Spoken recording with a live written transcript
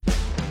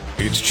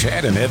It's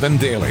Chad and Evan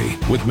Daily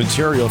with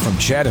material from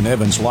Chad and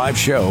Evan's live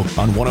show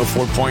on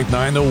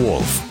 104.9 The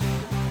Wolf.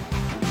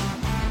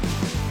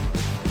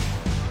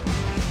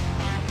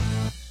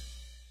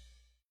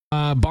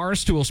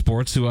 Barstool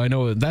Sports, who I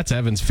know that's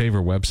Evan's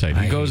favorite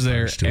website. He goes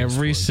there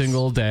every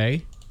single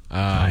day.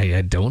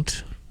 I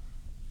don't.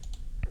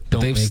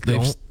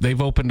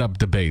 They've opened up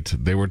debate.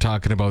 They were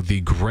talking about the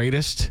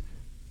greatest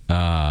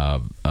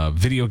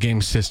video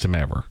game system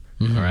ever.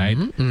 Mm-hmm. All right.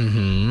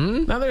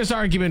 Mm-hmm. Now there's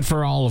argument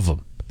for all of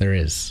them. There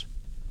is,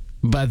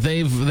 but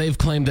they've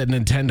claimed that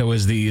Nintendo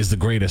is the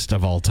greatest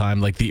of all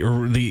time, like the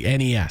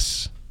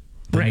NES,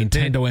 the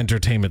Nintendo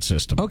Entertainment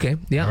System. Okay,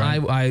 yeah,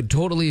 right? I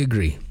totally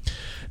agree.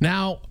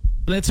 Now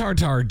that's hard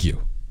to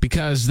argue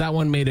because that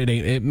one made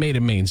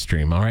it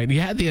mainstream. All right,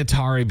 you had the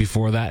Atari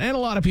before that, and a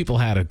lot of people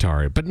had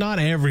Atari, but not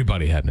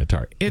everybody had an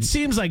Atari. It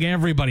seems like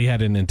everybody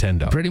had a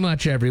Nintendo. Pretty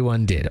much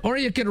everyone did, or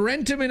you could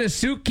rent them in a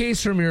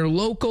suitcase from your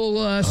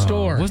local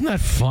store. Wasn't that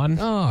fun?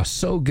 Oh,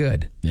 so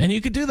good. And you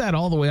could do that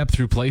all the way up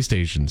through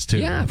PlayStations too.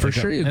 Yeah, for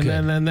sure you could.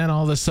 And then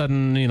all of a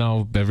sudden,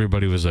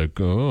 everybody was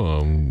like, "Oh,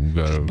 I'm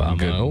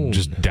gonna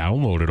just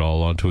download it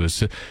all onto a."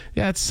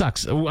 Yeah, it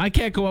sucks. I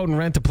can't go out and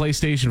rent a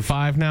PlayStation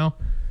 5 now.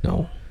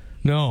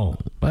 No,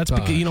 that's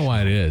because you know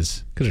why it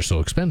is. Because they're so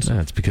expensive.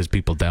 That's because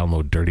people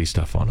download dirty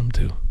stuff on them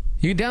too.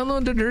 You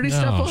download the dirty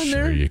stuff on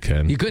there? Sure you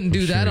can. You couldn't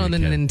do that on the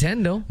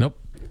Nintendo.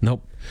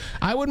 Nope.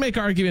 I would make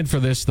argument for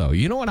this though.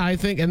 You know what I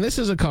think, and this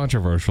is a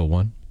controversial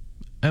one,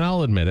 and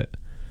I'll admit it.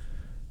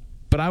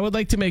 But I would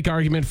like to make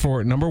argument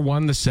for number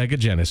one, the Sega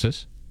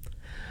Genesis.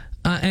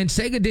 And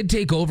Sega did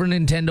take over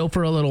Nintendo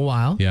for a little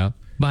while. Yeah,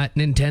 but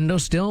Nintendo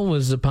still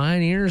was the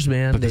pioneers,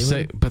 man. But the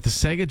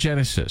Sega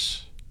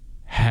Genesis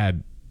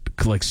had.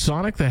 Like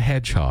Sonic the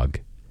Hedgehog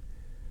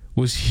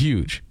was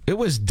huge. It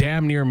was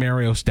damn near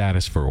Mario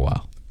status for a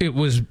while. It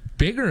was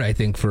bigger, I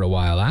think, for a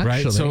while,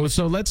 actually. Right?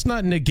 So let's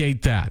not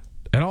negate that.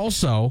 And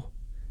also,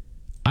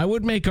 I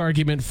would make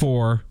argument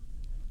for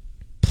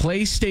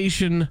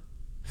PlayStation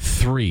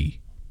 3.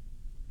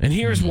 And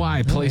here's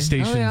why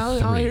PlayStation 3.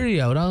 I'll hear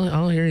you out.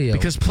 I'll hear you out.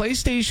 Because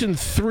PlayStation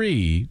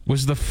 3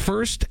 was the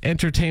first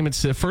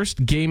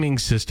first gaming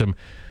system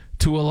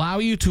to allow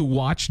you to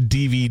watch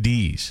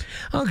DVDs.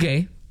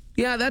 Okay.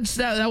 Yeah,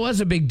 that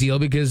was a big deal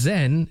because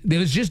then it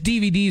was just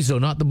DVDs, though,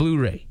 not the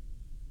Blu-ray.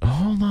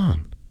 Hold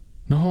on.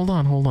 No, hold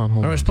on.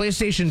 Or was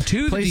PlayStation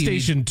 2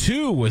 PlayStation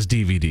 2 was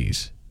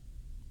DVDs.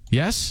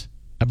 Yes?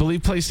 I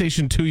believe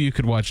PlayStation 2 you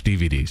could watch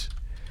DVDs.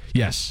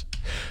 Yes.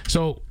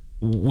 So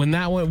when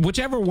that one,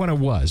 whichever one it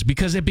was,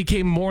 because it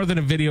became more than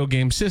a video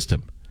game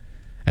system.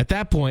 At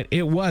that point,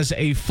 it was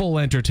a full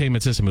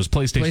entertainment system. It was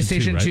PlayStation 2,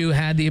 PlayStation right? 2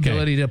 had the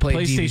ability to play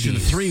PlayStation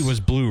DVDs. 3 was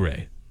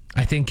Blu-ray.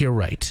 I think you're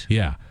right.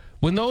 Yeah.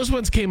 When those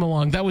ones came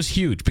along, that was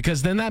huge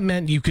because then that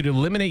meant you could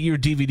eliminate your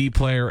DVD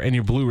player and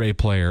your Blu-ray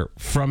player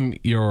from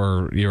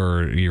your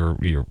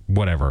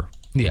whatever.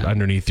 Yeah.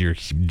 Underneath your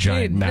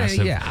giant,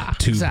 massive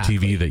tube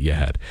TV that you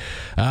had.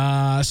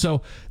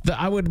 So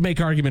I would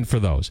make argument for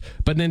those.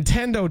 But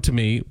Nintendo, to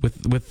me,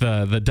 with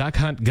the Duck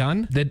Hunt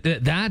gun.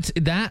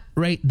 That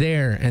right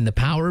there and the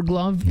Power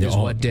Glove is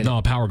what did it.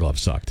 No, Power Glove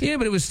sucked. Yeah,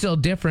 but it was still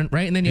different,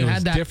 right? And then you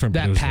had that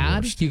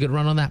pad. You could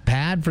run on that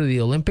pad for the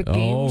Olympic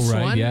Games. Oh,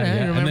 right, one.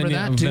 Yeah. Remember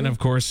that, too? Then, of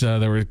course,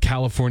 there were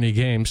California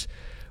Games,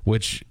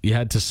 which you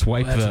had to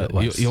swipe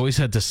you always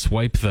had to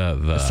swipe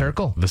the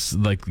circle.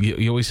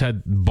 You always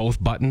had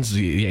both buttons,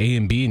 the A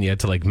and B, and you had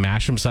to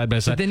mash them side by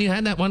side. But then you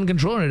had that one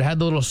controller. It had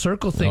the little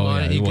circle thing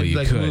on it. You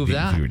could move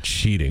that. You were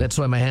cheating. That's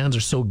why my hands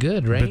are so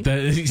good, right?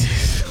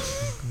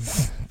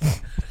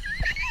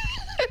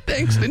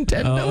 Thanks,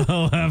 Nintendo.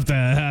 I'll have to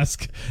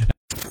ask.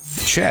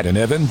 Chad and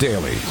Evan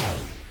Daily.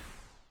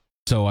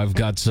 So I've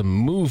got some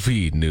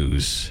movie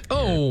news.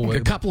 Oh,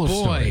 a couple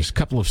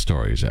of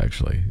stories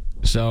actually.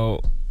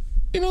 So.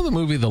 You know the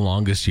movie The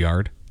Longest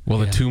Yard? Well,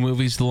 the two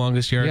movies The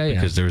Longest Yard? Yeah.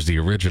 Because there's the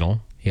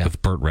original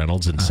with Burt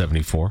Reynolds in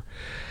 74.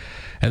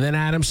 And then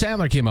Adam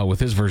Sandler came out with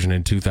his version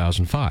in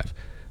 2005,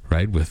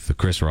 right? With the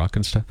Chris Rock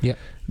and stuff. Yeah.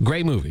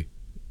 Great movie.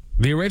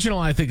 The original,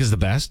 I think, is the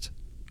best.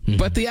 Mm-hmm.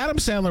 But the Adam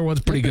Sandler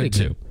one's pretty good,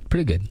 too.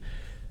 Pretty good.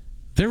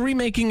 They're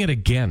remaking it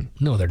again.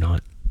 No, they're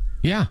not.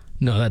 Yeah.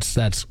 No,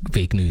 that's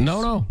fake news.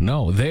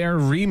 No. They are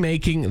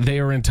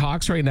in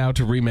talks right now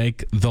to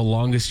remake The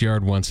Longest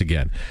Yard once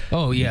again.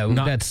 Oh, yeah.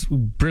 That's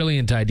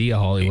brilliant idea,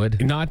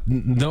 Hollywood.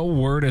 No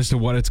word as to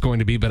what it's going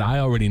to be, but I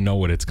already know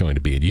what it's going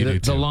to be. And you do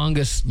too. The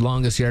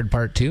longest Yard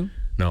Part 2?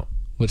 No.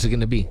 What's it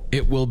going to be?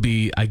 It will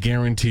be, I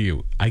guarantee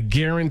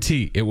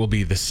it will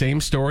be the same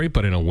story,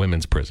 but in a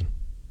women's prison.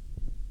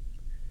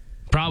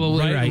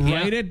 Probably right.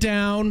 Write it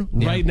down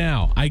right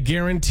now. I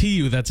guarantee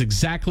you that's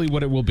exactly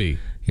what it will be.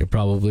 You're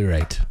probably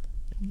right.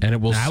 And it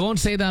will. I won't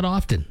say that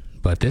often,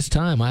 but this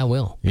time I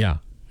will. Yeah.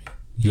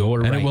 You're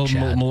right, And it will.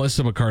 Chad.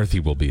 Melissa McCarthy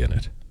will be in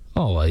it.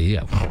 Oh,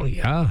 yeah. Oh,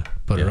 yeah.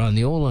 Put her on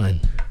the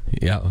O-line.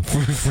 Yeah,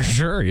 for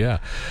sure, yeah.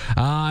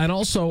 And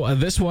also,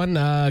 this one,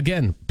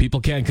 again,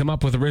 people can't come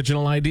up with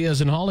original ideas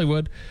in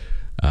Hollywood.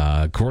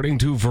 According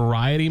to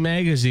Variety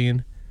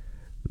magazine,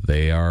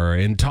 they are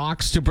in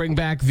talks to bring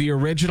back the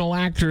original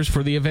actors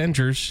for the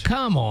Avengers.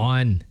 Come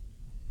on.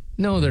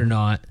 No, they're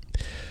not.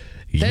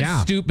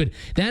 That's stupid.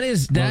 That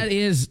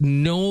is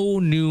no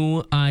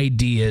new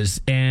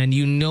ideas, and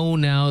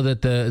now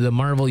that the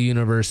Marvel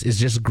universe is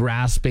just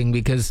grasping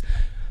because,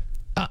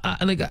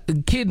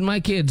 my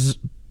kids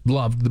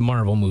loved the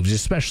Marvel movies,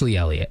 especially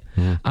Elliot.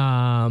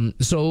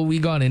 So we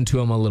got into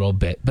them a little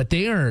bit, but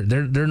they're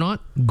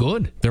not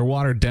good. They're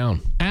watered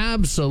down.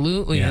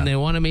 Absolutely, and they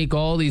want to make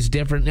all these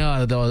different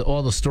all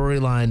the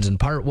storylines in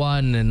part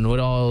one and what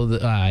all.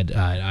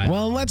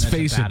 Well, let's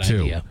face it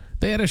too. Idea.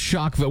 They had a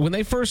shock when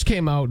they first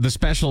came out. The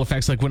special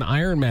effects, like when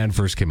Iron Man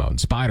first came out and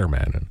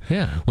Spider-Man,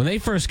 when they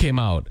first came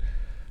out,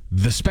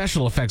 the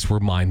special effects were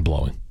mind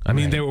blowing. I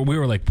mean, we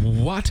were like,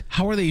 "What?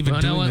 How are they even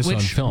doing this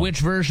on film?" Which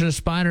version of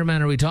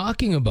Spider-Man are we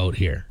talking about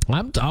here?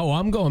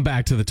 I'm going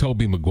back to the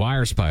Tobey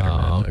Maguire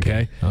Spider-Man.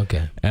 Okay.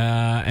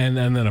 And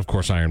then of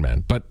course Iron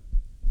Man,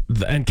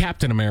 and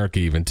Captain America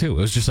even too.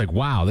 It was just like,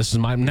 wow, this is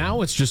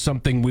now it's just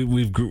something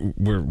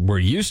we're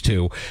used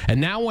to. And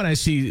now when I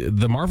see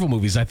the Marvel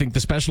movies, I think the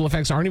special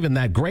effects aren't even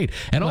that great.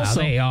 And also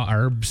they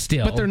are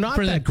still, but they're not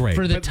that great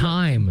for the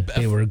time.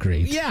 They were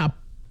great. Yeah.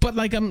 But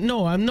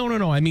no. I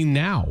mean,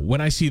 now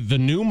when I see the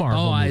new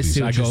Marvel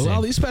movies, I go,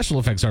 "Oh, these special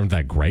effects aren't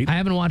that great." I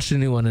haven't watched a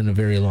new one in a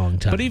very long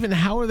time. But even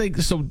how are they?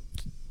 So,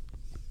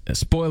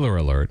 spoiler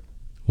alert.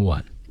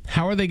 What?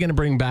 How are they going to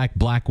bring back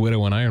Black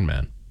Widow and Iron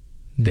Man?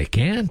 They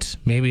can't.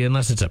 Maybe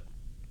unless it's a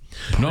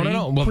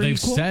no. Well, they've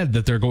said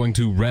that they're going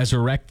to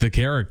resurrect the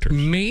characters.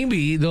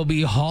 Maybe there'll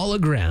be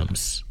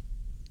holograms.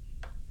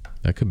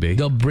 That could be.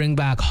 They'll bring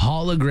back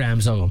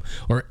holograms of them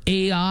or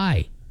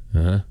AI.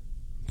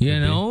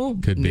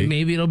 Could be.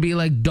 Maybe it'll be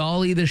like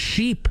Dolly the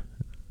sheep.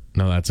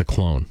 No, that's a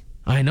clone.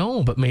 I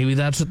know, but maybe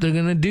that's what they're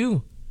going to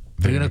do.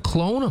 They're going to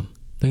clone them.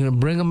 They're going to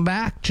bring them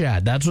back,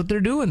 Chad. That's what they're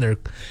doing.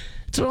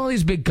 It's what all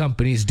these big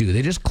companies do.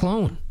 They just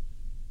clone.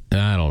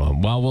 I don't know.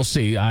 Well, we'll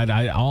see.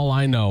 All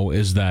I know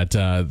is that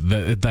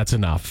that's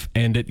enough.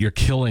 And you're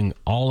killing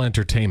all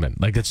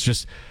entertainment. Like, it's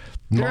just...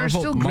 There are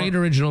still great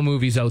original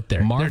movies out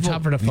there. They're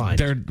tougher to find.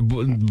 They're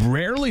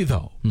rarely,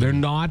 though. They're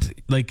not,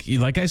 like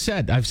I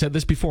said, I've said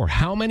this before.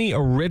 How many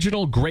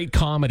original great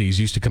comedies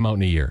used to come out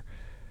in a year?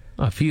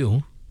 A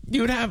few.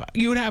 You would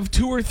have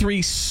 2 or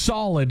 3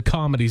 solid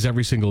comedies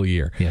every single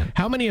year. Yeah.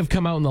 How many have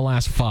come out in the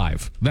last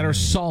 5 that are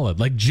solid,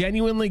 like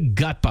genuinely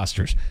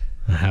gutbusters?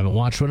 I haven't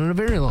watched one in a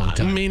very long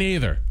time. Me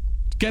neither.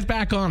 Get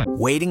back on it.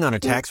 Waiting on a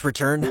tax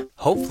return?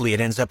 Hopefully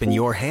it ends up in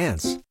your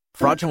hands.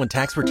 Fraudulent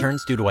tax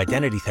returns due to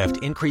identity theft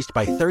increased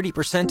by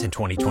 30% in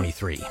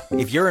 2023.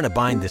 If you're in a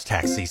bind this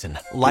tax season,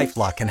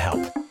 LifeLock can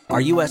help.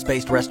 Our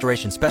U.S.-based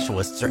restoration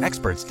specialists are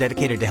experts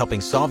dedicated to helping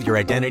solve your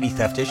identity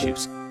theft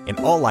issues. And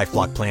all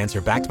LifeLock plans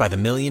are backed by the $1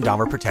 Million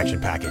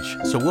Protection Package.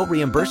 So we'll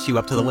reimburse you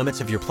up to the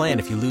limits of your plan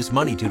if you lose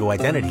money due to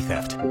identity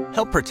theft.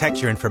 Help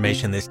protect your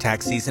information this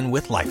tax season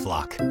with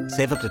LifeLock.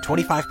 Save up to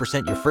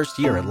 25% your first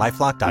year at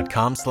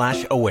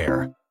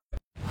LifeLock.com/aware.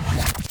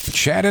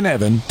 Chad and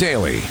Evan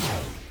daily.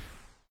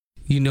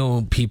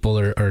 People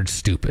are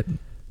stupid.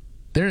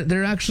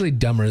 They're actually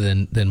dumber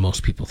than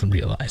most people can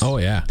realize. Oh,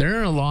 yeah. There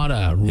are a lot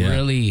of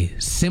really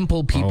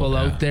simple people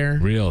out there.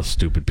 Real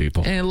stupid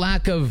people. And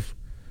lack of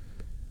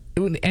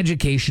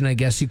education, I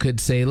guess you could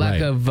say.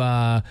 Lack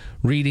of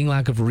reading,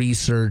 lack of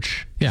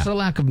research. Yeah. Just a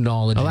lack of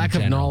knowledge A lack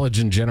of knowledge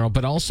in general,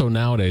 but also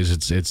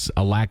nowadays it's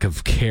a lack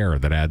of care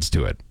that adds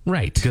to it.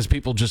 Right. Because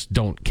people just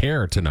don't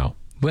care to know.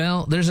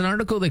 Well, there's an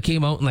article that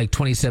came out in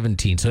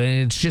 2017, so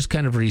it's just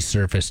kind of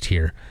resurfaced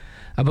here,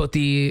 about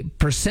the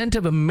percent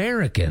of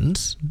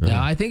Americans.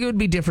 Now, I think it would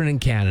be different in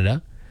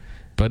Canada.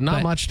 But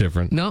not much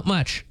different. Not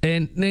much.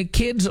 And the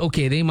kids,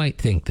 okay, they might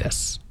think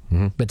this.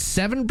 But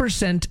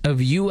 7%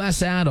 of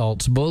U.S.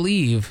 adults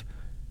believe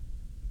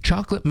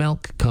chocolate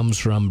milk comes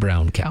from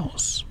brown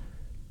cows.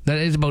 That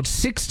is about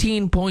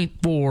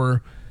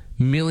 16.4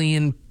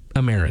 million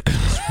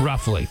Americans,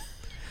 roughly.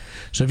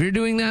 So if you're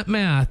doing that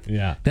math,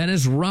 that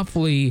is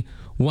roughly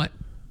what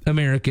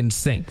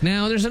Americans think.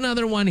 Now, there's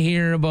another one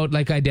here about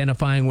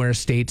identifying where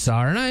states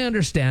are, and I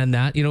understand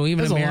that. Even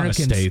there's Americans,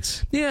 a lot of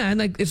states. Yeah,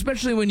 and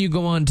especially when you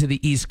go on to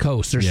the East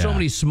Coast, there's so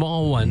many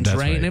small ones,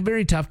 right? And it's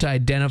very tough to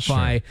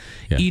identify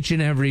each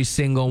and every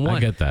single one. I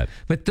get that.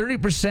 But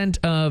 30%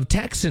 of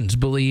Texans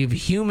believe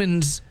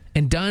humans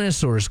and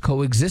dinosaurs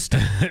coexisted.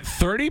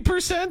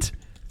 30%?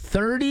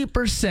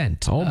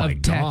 30%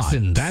 of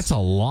Texans. That's a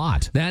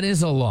lot. That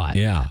is a lot.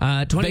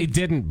 Yeah. They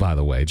didn't, by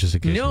the way, just in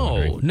case.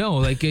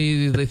 No. They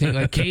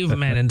think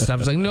cavemen and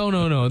stuff. It's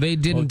no. They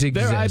didn't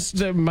exist.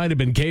 There might have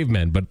been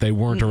cavemen, but they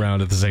weren't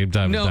around at the same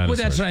time. No, but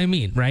that's what I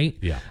mean, right?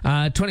 Yeah.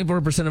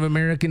 24% of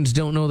Americans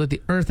don't know that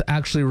the Earth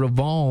actually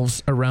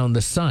revolves around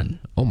the sun.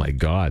 Oh my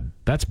God,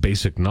 that's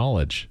basic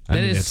knowledge.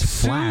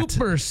 It's flat.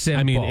 Super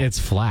simple. It's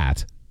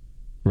flat,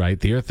 right?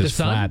 The Earth is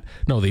flat.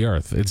 No, the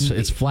Earth.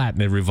 It's flat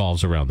and it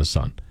revolves around the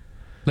sun.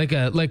 Like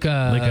a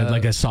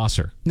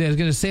saucer. Yeah, I was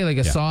gonna say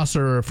a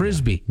saucer or a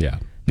frisbee. Yeah.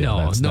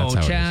 No,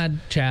 Chad.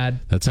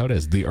 That's how it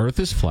is. The Earth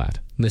is flat.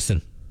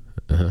 Listen,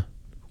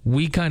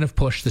 we kind of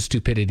push the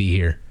stupidity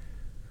here.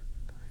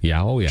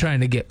 Yeah. Oh yeah. Trying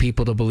to get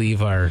people to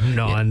believe our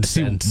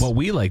nonsense. See, what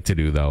we like to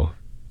do though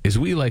is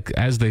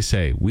as they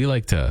say, we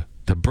like to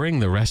to bring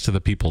the rest of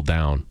the people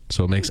down.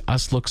 So it makes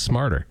us look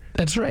smarter.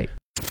 That's right.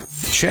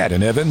 Chad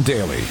and Evan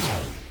daily.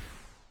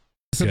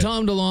 So Good.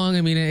 Tom DeLonge,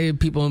 I mean,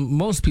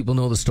 most people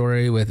know the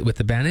story with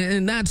the band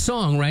and that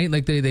song, right?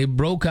 Like they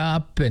broke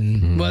up,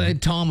 and well,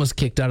 Tom was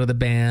kicked out of the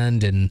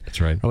band, and That's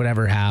right. or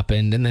whatever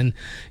happened, and then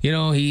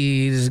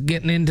he's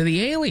getting into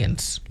the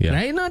aliens, Yeah.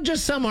 right? Not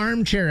just some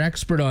armchair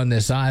expert on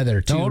this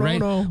either, too, No, right?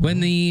 no. When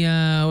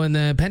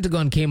the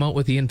Pentagon came out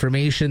with the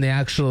information, they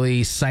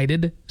actually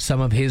cited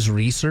some of his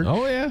research.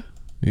 Oh, yeah.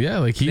 Yeah,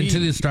 like Into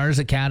the Stars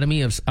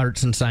Academy of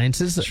Arts and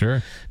Sciences.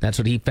 Sure. That's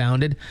what he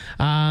founded.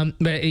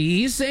 But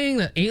he's saying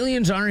that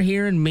aliens are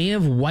here and may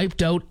have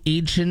wiped out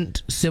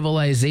ancient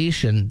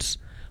civilizations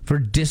for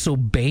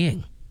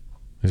disobeying.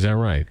 Is that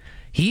right?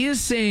 He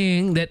is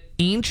saying that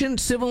ancient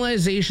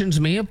civilizations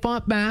may have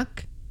fought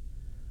back,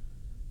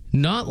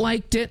 not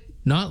liked it,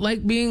 not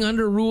like being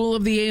under rule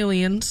of the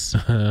aliens,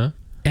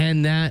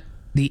 and that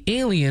the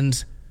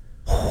aliens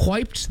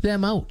wiped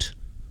them out.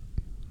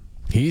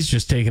 He's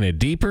just taking it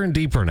deeper and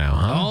deeper now,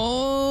 huh?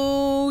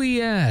 Oh,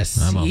 yes.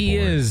 I'm on He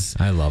board. is.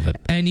 I love it.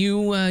 And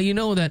you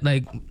know that,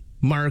 like,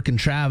 Mark and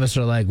Travis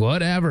are like,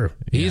 whatever.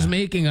 He's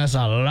making us a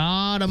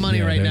lot of money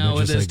Yeah, right they're now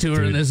with just this like, tour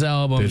dude, and this they're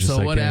album, just so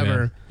like, hey, whatever.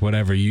 man,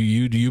 whatever.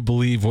 You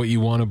believe what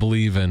you want to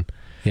believe in.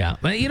 Yeah.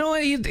 But you know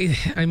what?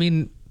 I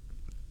mean,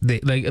 they,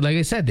 like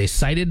I said, they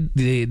cited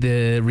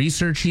the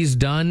research he's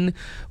done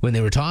when they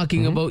were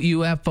talking about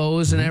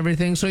UFOs and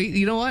everything. So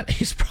you know what?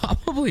 He's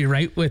probably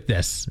right with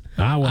this.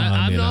 I'm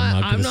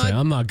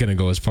not going to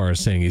go as far as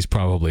saying he's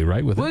probably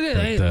right with Look it.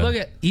 at look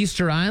at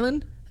Easter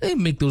Island. They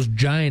make those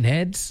giant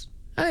heads.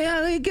 How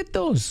do they get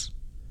those?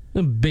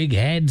 The big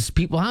heads,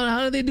 people.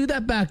 How did they do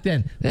that back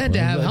then? They had to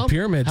Well, have the help.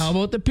 pyramids. How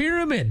about the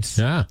pyramids?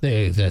 Yeah.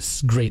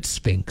 This Great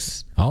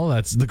Sphinx. Oh,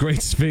 that's the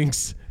Great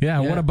Sphinx.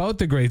 Yeah. Yeah. What about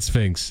the Great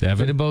Sphinx, What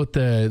Evan? about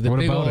the What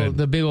big about old it?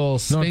 the big old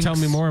No, Sphinx? tell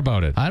me more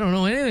about it. I don't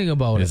know anything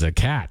about It's it. a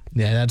cat.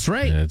 Yeah, that's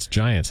right. And it's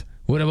giant.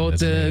 What about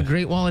That's the right.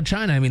 Great Wall of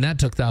China? I mean, that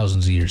took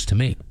thousands of years to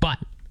make, but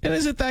And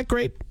is it that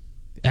great?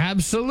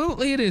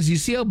 absolutely it is. You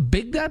see how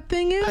big that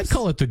thing is? I'd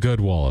call it the good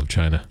wall of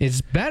China.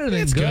 It's better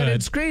than It's good. good.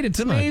 It's great. It's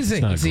not- amazing.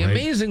 it's not It's the great.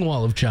 amazing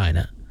Wall of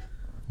China.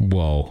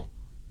 Whoa.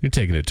 You're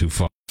taking it too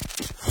far.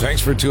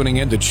 Thanks for tuning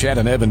in to Chad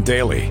and Evan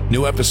Daily.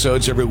 New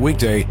episodes every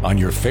weekday on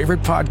your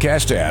favorite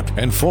podcast app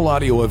and full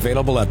audio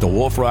available at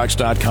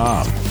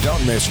thewolfrocks.com.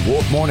 Don't miss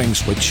Wolf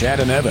Mornings with Chad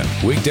and Evan.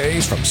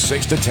 Weekdays from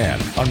 6 to 10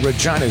 on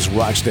Regina's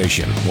Rock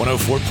Station,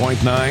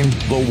 104.9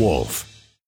 The Wolf.